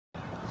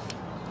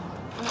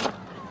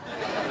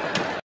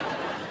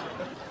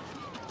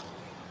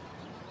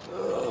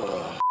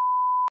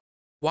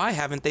Why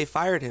haven't they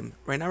fired him?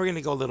 Right now we're going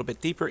to go a little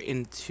bit deeper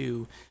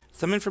into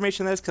some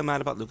information that has come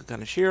out about Luca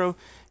Kaneshiro.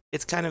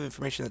 It's kind of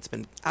information that's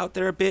been out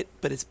there a bit,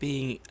 but it's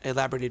being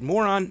elaborated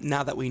more on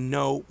now that we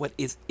know what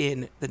is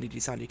in the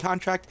Nijisanji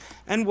contract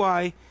and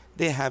why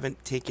they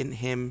haven't taken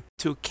him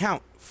to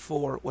account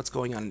for what's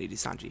going on in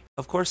Nijisanji.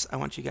 Of course, I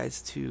want you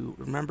guys to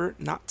remember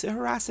not to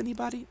harass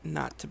anybody,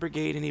 not to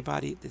brigade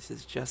anybody. This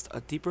is just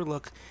a deeper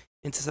look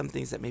into some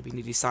things that maybe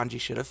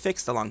Nijisanji should have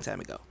fixed a long time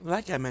ago.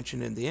 Like I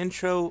mentioned in the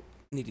intro,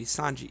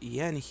 Nijisanji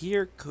EN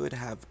here could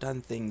have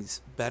done things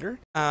better.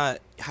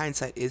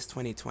 Hindsight is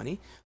 2020,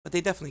 but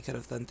they definitely could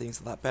have done things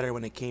a lot better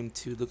when it came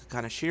to Luca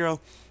Kaneshiro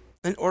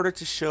in order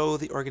to show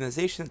the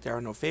organization that there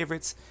are no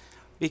favorites,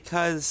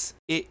 because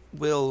it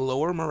will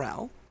lower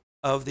morale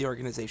of the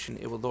organization.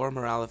 It will lower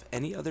morale of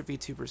any other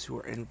VTubers who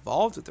are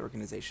involved with the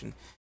organization.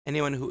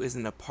 Anyone who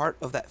isn't a part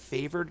of that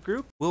favored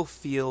group will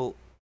feel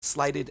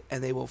slighted,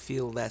 and they will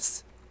feel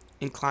less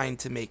inclined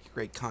to make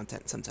great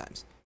content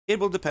sometimes. It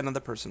will depend on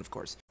the person, of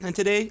course. And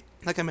today,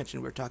 like I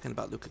mentioned, we're talking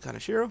about Luca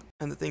Kaneshiro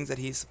and the things that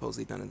he's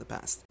supposedly done in the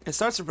past. It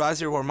starts with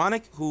Razia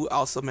Warmonic, who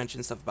also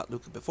mentioned stuff about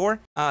Luca before.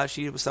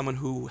 She was someone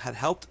who had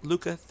helped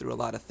Luca through a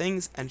lot of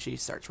things, and she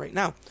starts right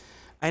now.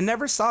 I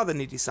never saw the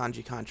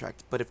Nijisanji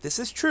contract, but if this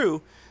is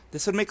true,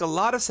 this would make a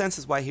lot of sense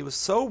as why he was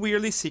so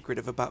weirdly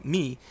secretive about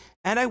me,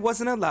 and I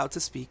wasn't allowed to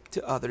speak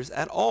to others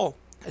at all,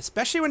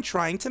 especially when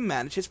trying to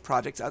manage his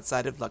projects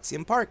outside of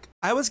Luxium Park.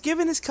 I was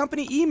given his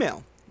company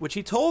email, which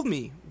he told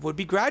me would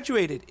be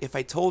graduated if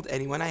I told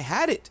anyone I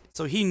had it.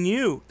 So he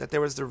knew that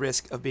there was the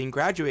risk of being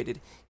graduated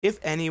if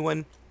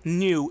anyone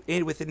knew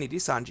within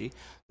Nijisanji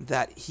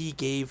that he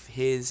gave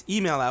his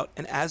email out.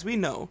 And as we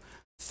know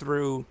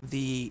through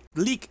the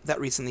leak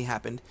that recently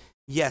happened,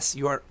 yes,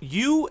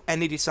 you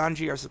and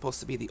Nijisanji are supposed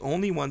to be the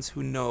only ones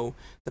who know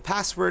the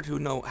password,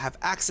 who have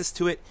access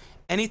to it.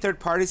 Any third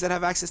parties that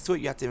have access to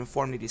it, you have to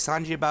inform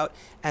Nijisanji about,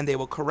 and they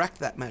will correct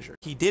that measure.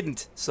 He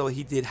didn't, so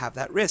he did have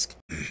that risk.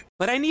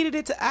 But I needed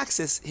it to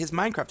access his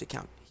Minecraft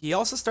account. He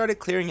also started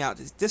clearing out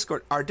his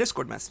our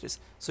Discord messages,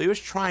 so he was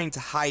trying to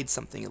hide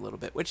something a little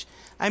bit, which,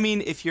 I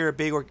mean, if you're a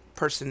big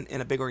person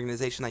in a big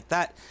organization like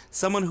that,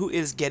 someone who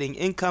is getting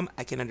income,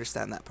 I can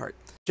understand that part.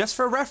 Just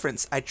for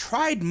reference, I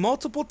tried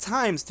multiple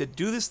times to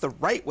do this the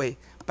right way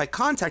by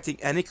contacting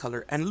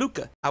Anycolor and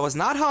Luca. I was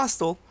not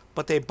hostile,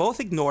 but they both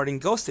ignored and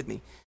ghosted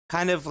me.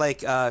 Kind of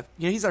like,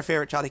 he's our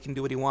favorite child, he can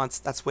do what he wants.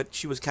 That's what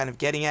she was kind of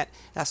getting at.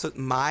 That's what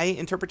my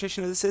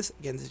interpretation of this is.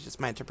 Again, this is just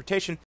my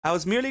interpretation. I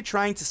was merely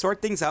trying to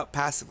sort things out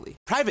passively,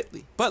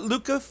 privately. But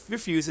Luca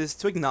refuses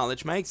to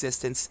acknowledge my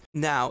existence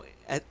now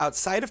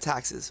outside of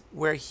taxes,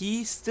 where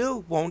he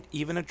still won't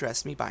even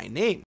address me by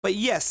name. But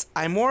yes,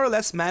 I more or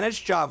less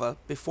managed Java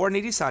before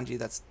Nijisanji,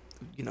 that's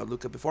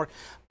Luca before,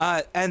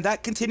 and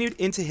that continued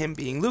into him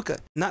being Luca.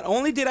 Not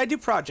only did I do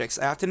projects,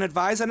 I often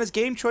advised on his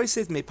game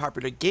choices, made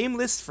popular game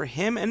lists for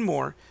him and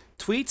more,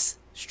 tweets,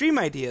 stream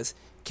ideas,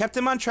 kept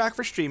him on track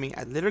for streaming.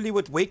 I literally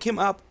would wake him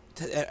up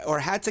or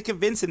had to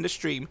convince him to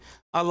stream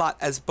a lot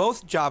as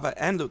both Java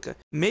and Luca,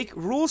 make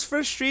rules for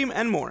a stream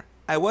and more.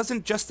 I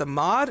wasn't just a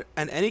mod,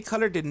 and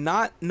Anycolor did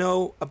not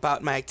know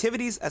about my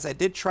activities, as I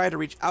did try to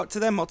reach out to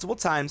them multiple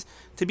times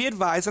to be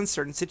advised on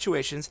certain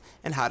situations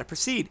and how to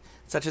proceed,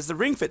 such as the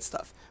ring fit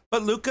stuff.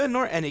 But Luca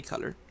nor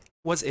Anycolor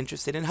was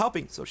interested in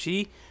helping, so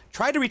she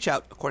tried to reach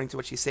out, according to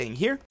what she's saying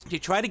here. She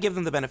tried to give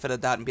them the benefit of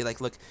the doubt and be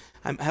like, look,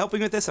 I'm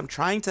helping with this, I'm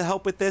trying to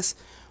help with this.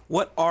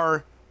 What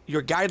are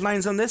your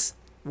guidelines on this?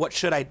 What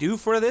should I do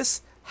for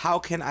this? How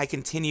can I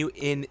continue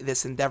in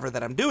this endeavor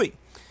that I'm doing?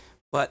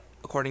 But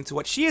according to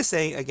what she is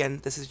saying,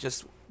 again, this is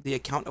just the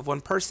account of one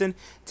person.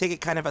 Take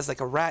it kind of as like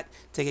a rat.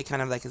 Take it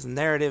kind of like as a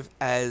narrative,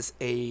 as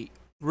a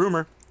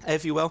rumor,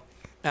 if you will.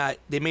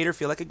 They made her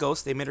feel like a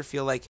ghost. They made her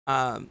feel like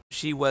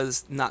she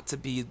was not to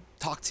be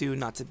talked to,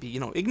 not to be,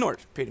 ignored,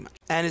 pretty much.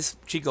 And as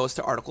she goes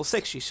to Article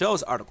 6, she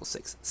shows Article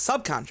 6,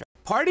 subcontract.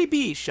 Party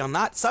B shall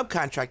not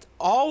subcontract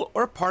all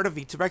or part of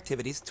VTuber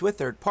activities to a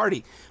third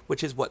party,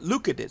 which is what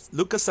Luca did.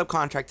 Luca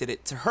subcontracted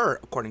it to her,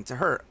 according to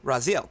her,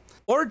 Raziel,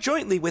 or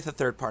jointly with a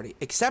third party,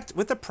 except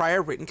with the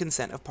prior written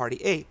consent of Party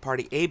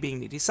A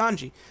being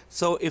Nijisanji.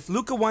 So if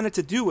Luca wanted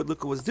to do what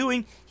Luca was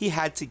doing, he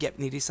had to get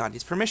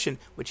Nijisanji's permission,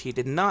 which he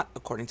did not,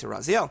 according to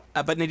Raziel.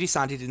 But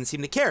Nijisanji didn't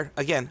seem to care,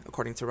 again,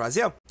 according to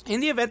Raziel.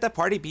 In the event that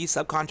Party B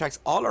subcontracts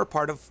all or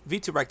part of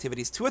VTuber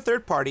activities to a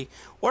third party,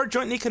 or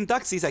jointly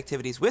conducts these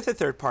activities with a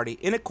third party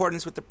in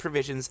accordance with the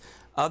provisions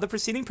of the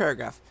preceding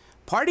paragraph,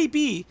 Party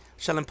B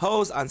shall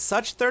impose on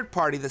such third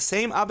party the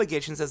same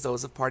obligations as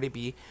those of Party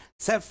B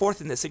set forth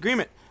in this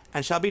agreement,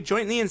 and shall be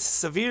jointly and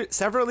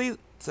severely,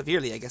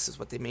 I guess is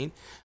what they mean,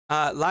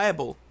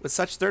 liable with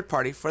such third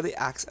party for the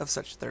acts of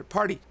such third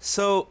party.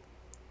 So,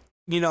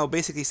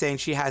 basically saying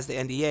she has the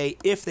NDA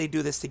if they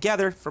do this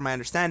together, from my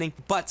understanding,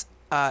 but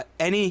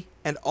any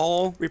and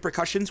all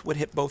repercussions would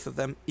hit both of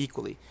them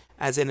equally,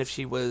 as in if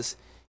he was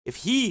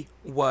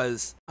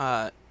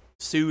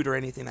sued or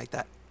anything like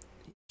that,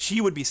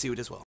 she would be sued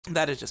as well.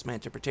 That is just my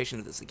interpretation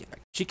of this again.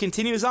 She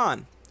continues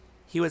on.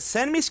 he would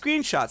send me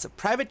screenshots of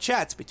private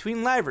chats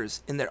between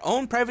livers in their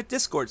own private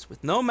discords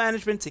with no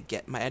management to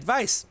get my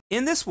advice.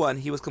 In this one,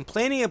 he was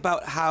complaining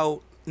about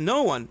how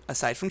no one,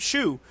 aside from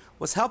Shu,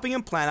 was helping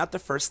him plan out the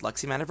first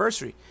Luxium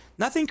anniversary.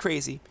 Nothing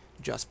crazy,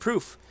 just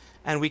proof.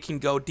 And we can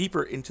go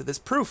deeper into this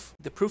proof.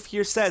 The proof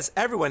here says,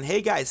 everyone,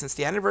 hey guys, since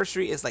the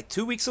anniversary is like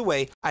 2 weeks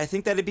away, I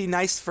think that it'd be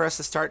nice for us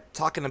to start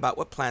talking about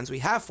what plans we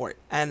have for it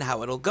and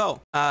how it'll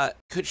go.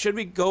 Should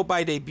we go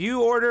by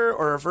debut order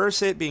or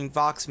reverse it, being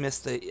Vox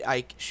missed the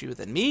Ike, Shu,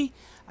 then me?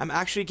 I'm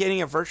actually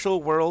getting a virtual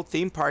world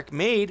theme park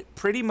made.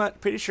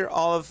 Pretty sure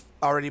all have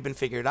already been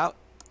figured out.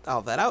 All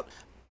of that out.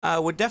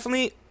 Would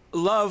definitely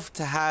love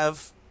to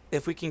have,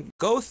 if we can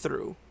go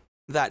through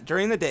that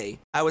during the day.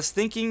 I was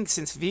thinking,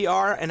 since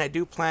VR and I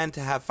do plan to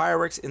have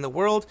fireworks in the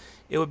world,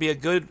 it would be a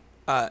good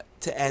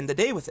to end the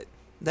day with it.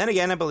 Then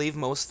again, I believe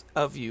most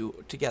of you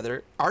are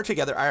together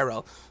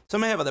IRL, so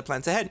I may have other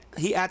plans ahead.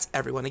 He adds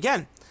everyone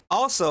again.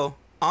 Also,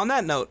 on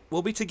that note,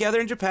 we'll be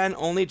together in Japan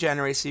only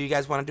January, so you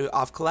guys want to do an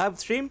off collab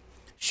stream?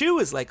 Shu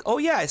is like, oh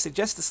yeah, I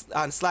suggest this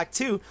on Slack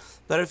too,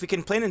 but if we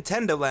can play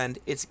Nintendo Land,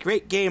 it's a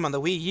great game on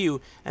the Wii U,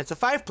 and it's a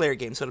 5-player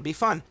game, so it'll be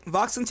fun.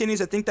 Vox continues,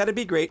 I think that'd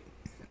be great.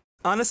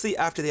 Honestly,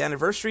 after the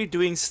anniversary,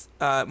 doing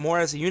more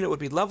as a unit would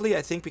be lovely.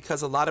 I think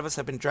because a lot of us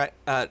have been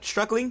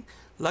struggling,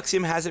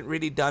 Luxium hasn't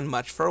really done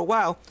much for a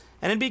while,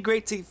 and it'd be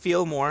great to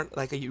feel more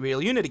like a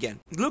real unit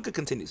again. Luca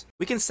continues,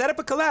 we can set up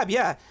a collab,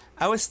 yeah.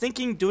 I was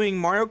thinking doing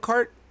Mario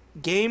Kart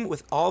game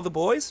with all the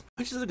boys,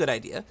 which is a good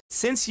idea.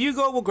 Since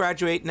Yugo will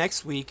graduate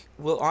next week,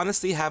 we'll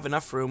honestly have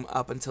enough room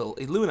up until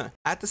Iluna.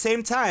 At the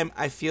same time,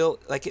 I feel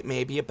like it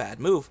may be a bad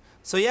move.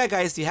 So yeah,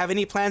 guys, do you have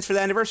any plans for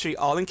the anniversary?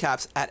 All in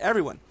caps at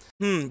everyone.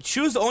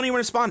 Shu's the only one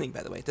responding,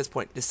 by the way, at this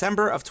point.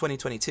 December of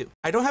 2022.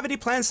 I don't have any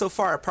plans so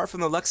far, apart from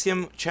the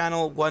Luxium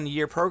channel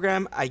 1-year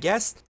program, I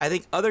guess. I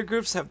think other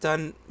groups have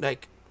done,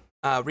 like,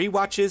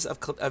 rewatches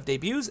of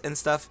debuts and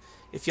stuff,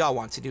 if y'all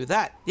want to do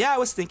that. Yeah, I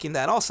was thinking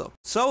that also.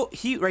 So,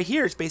 right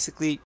here is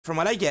basically, from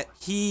what I get,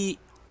 he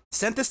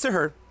sent this to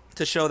her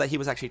to show that he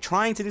was actually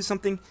trying to do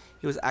something.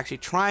 He was actually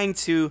trying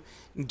to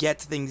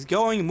get things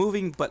going,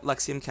 moving, but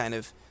Luxium kind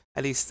of,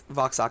 at least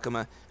Vox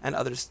Akuma and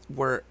others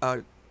were,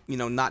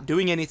 not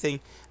doing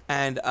anything,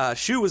 and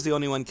Shu was the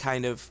only one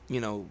kind of,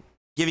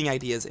 giving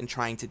ideas and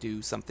trying to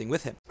do something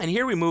with him. And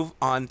here we move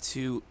on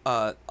to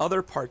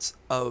other parts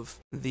of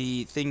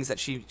the things that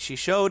she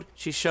showed.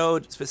 She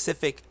showed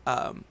specific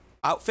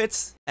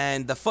outfits,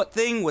 and the foot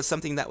thing was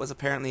something that was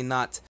apparently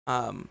not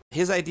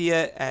his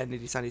idea, and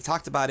Nijisanji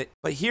talked about it.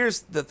 But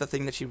here's the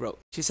thing that she wrote.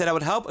 She said, I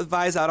would help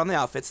advise out on the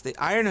outfits. The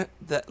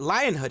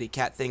lion hoodie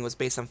cat thing was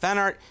based on fan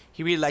art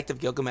he really liked of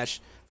Gilgamesh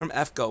from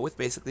FGO with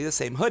basically the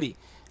same hoodie.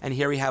 And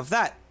here we have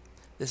that.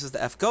 This is the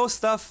FGO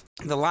stuff.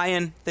 The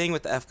lion thing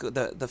with the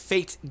FGO, the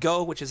Fate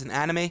Go, which is an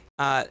anime.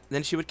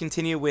 Then she would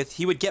continue with,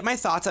 he would get my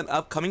thoughts on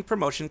upcoming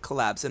promotion,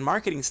 collabs, and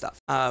marketing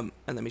stuff. And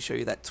let me show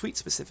you that tweet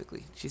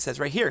specifically. She says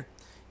right here,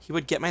 he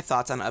would get my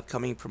thoughts on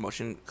upcoming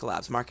promotion,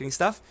 collabs, marketing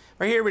stuff.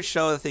 Right here would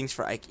show the things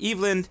for Ike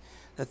Eveland,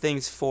 the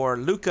things for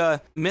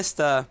Luca,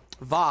 Mista,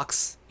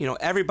 Vox,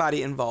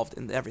 everybody involved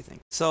in everything.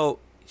 So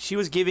she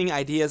was giving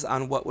ideas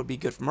on what would be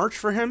good for merch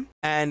for him,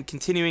 and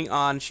continuing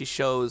on, she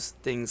shows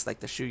things like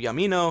the Shu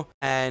Yamino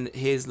and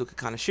his Luca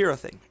Kaneshiro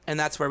thing. And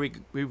that's where we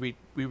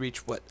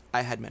reach what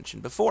I had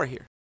mentioned before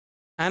here.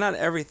 And on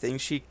everything,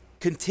 she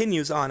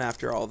continues on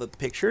after all the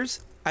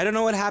pictures. I don't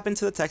know what happened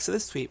to the text of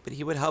this tweet, but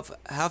he would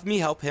have me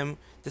help him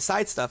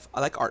decide stuff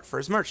like art for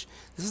his merch.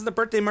 This is the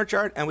birthday merch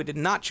art, and we did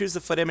not choose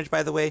the foot image,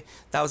 by the way.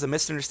 That was a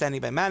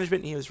misunderstanding by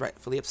management, and he was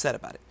rightfully upset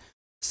about it.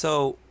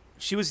 So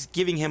she was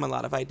giving him a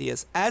lot of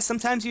ideas, as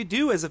sometimes you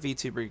do as a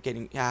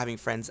VTuber, having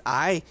friends.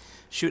 I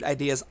shoot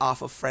ideas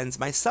off of friends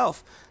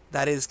myself.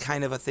 That is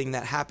kind of a thing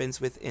that happens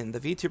within the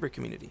VTuber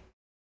community.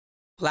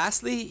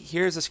 Lastly,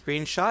 here's a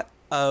screenshot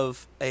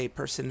of a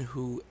person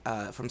who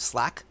from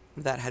Slack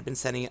that had been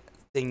sending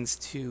things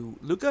to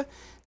Luca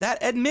that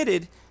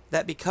admitted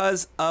that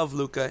because of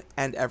Luca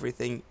and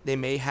everything, they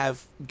may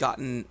have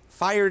gotten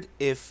fired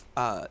if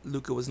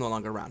Luca was no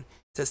longer around.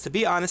 It says, to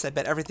be honest, I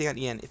bet everything on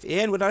Ian. If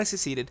Ian would not have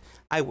succeeded,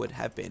 I would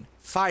have been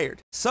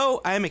fired. So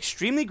I am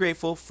extremely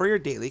grateful for your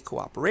daily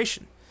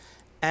cooperation.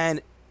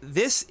 And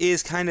this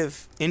is kind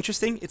of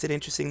interesting. It's an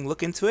interesting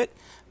look into it.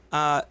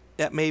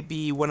 That may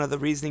be one of the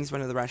reasonings,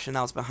 one of the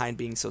rationales behind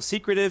being so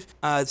secretive,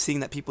 seeing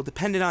that people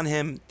depended on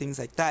him, things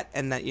like that,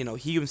 and that,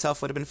 he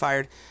himself would have been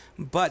fired.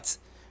 But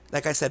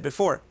like I said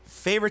before,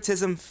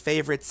 favoritism,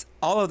 favorites,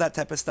 all of that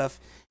type of stuff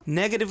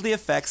negatively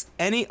affects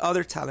any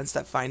other talents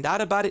that find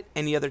out about it,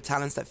 any other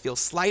talents that feel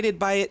slighted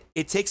by it.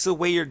 It takes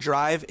away your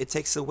drive. It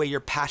takes away your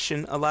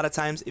passion a lot of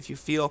times if you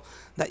feel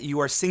that you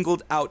are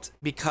singled out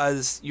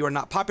because you are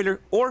not popular,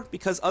 or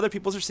because other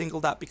people are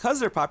singled out because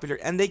they're popular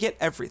and they get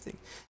everything.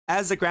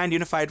 As the Grand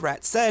Unified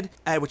Rat said,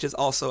 which is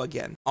also,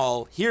 again,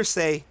 all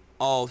hearsay,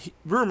 all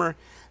rumor,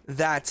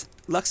 that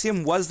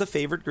Luxium was the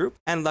favorite group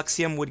and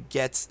Luxium would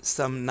get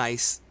some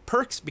nice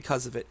perks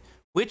because of it,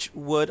 which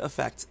would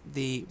affect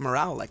the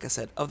morale, like I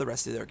said, of the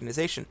rest of the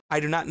organization.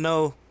 I do not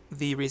know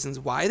the reasons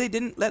why they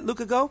didn't let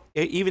Luca go,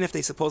 even if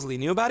they supposedly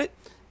knew about it.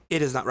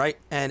 It is not right,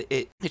 and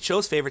it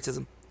shows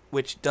favoritism,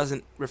 which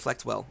doesn't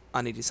reflect well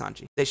on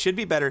Nijisanji. They should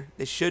be better.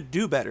 They should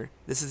do better.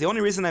 This is the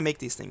only reason I make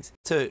these things,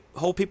 to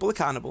hold people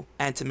accountable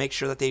and to make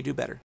sure that they do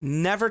better.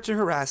 Never to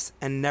harass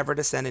and never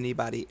to send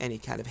anybody any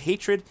kind of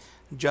hatred,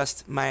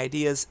 just my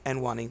ideas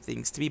and wanting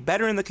things to be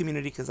better in the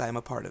community because I am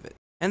a part of it.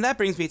 And that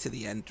brings me to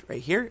the end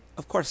right here.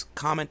 Of course,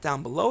 comment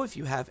down below if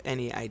you have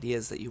any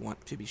ideas that you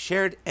want to be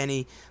shared,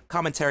 any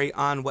commentary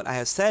on what I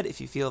have said, if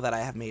you feel that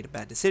I have made a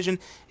bad decision,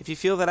 if you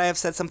feel that I have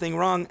said something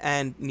wrong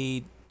and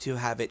need to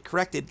have it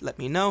corrected, let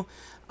me know.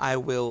 I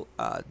will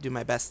do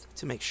my best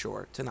to make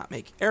sure to not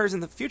make errors in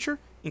the future,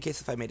 in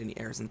case if I made any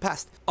errors in the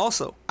past.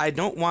 Also, I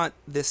don't want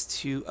this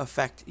to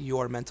affect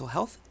your mental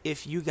health.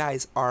 If you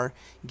guys are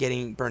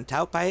getting burnt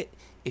out by it,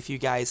 if you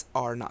guys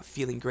are not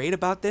feeling great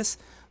about this,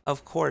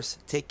 of course,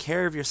 take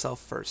care of yourself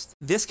first.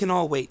 This can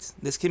all wait.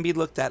 This can be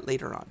looked at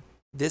later on.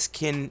 This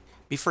can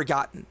be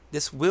forgotten.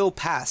 This will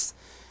pass.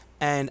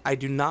 And I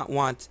do not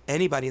want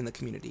anybody in the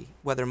community,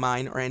 whether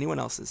mine or anyone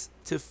else's,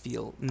 to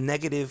feel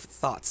negative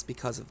thoughts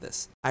because of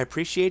this. I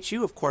appreciate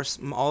you. Of course,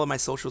 all of my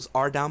socials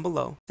are down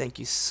below. Thank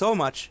you so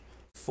much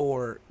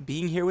for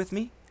being here with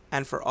me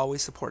and for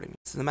always supporting me.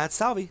 This is the Mad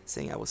Salvi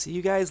saying I will see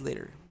you guys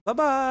later.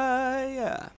 Bye-bye.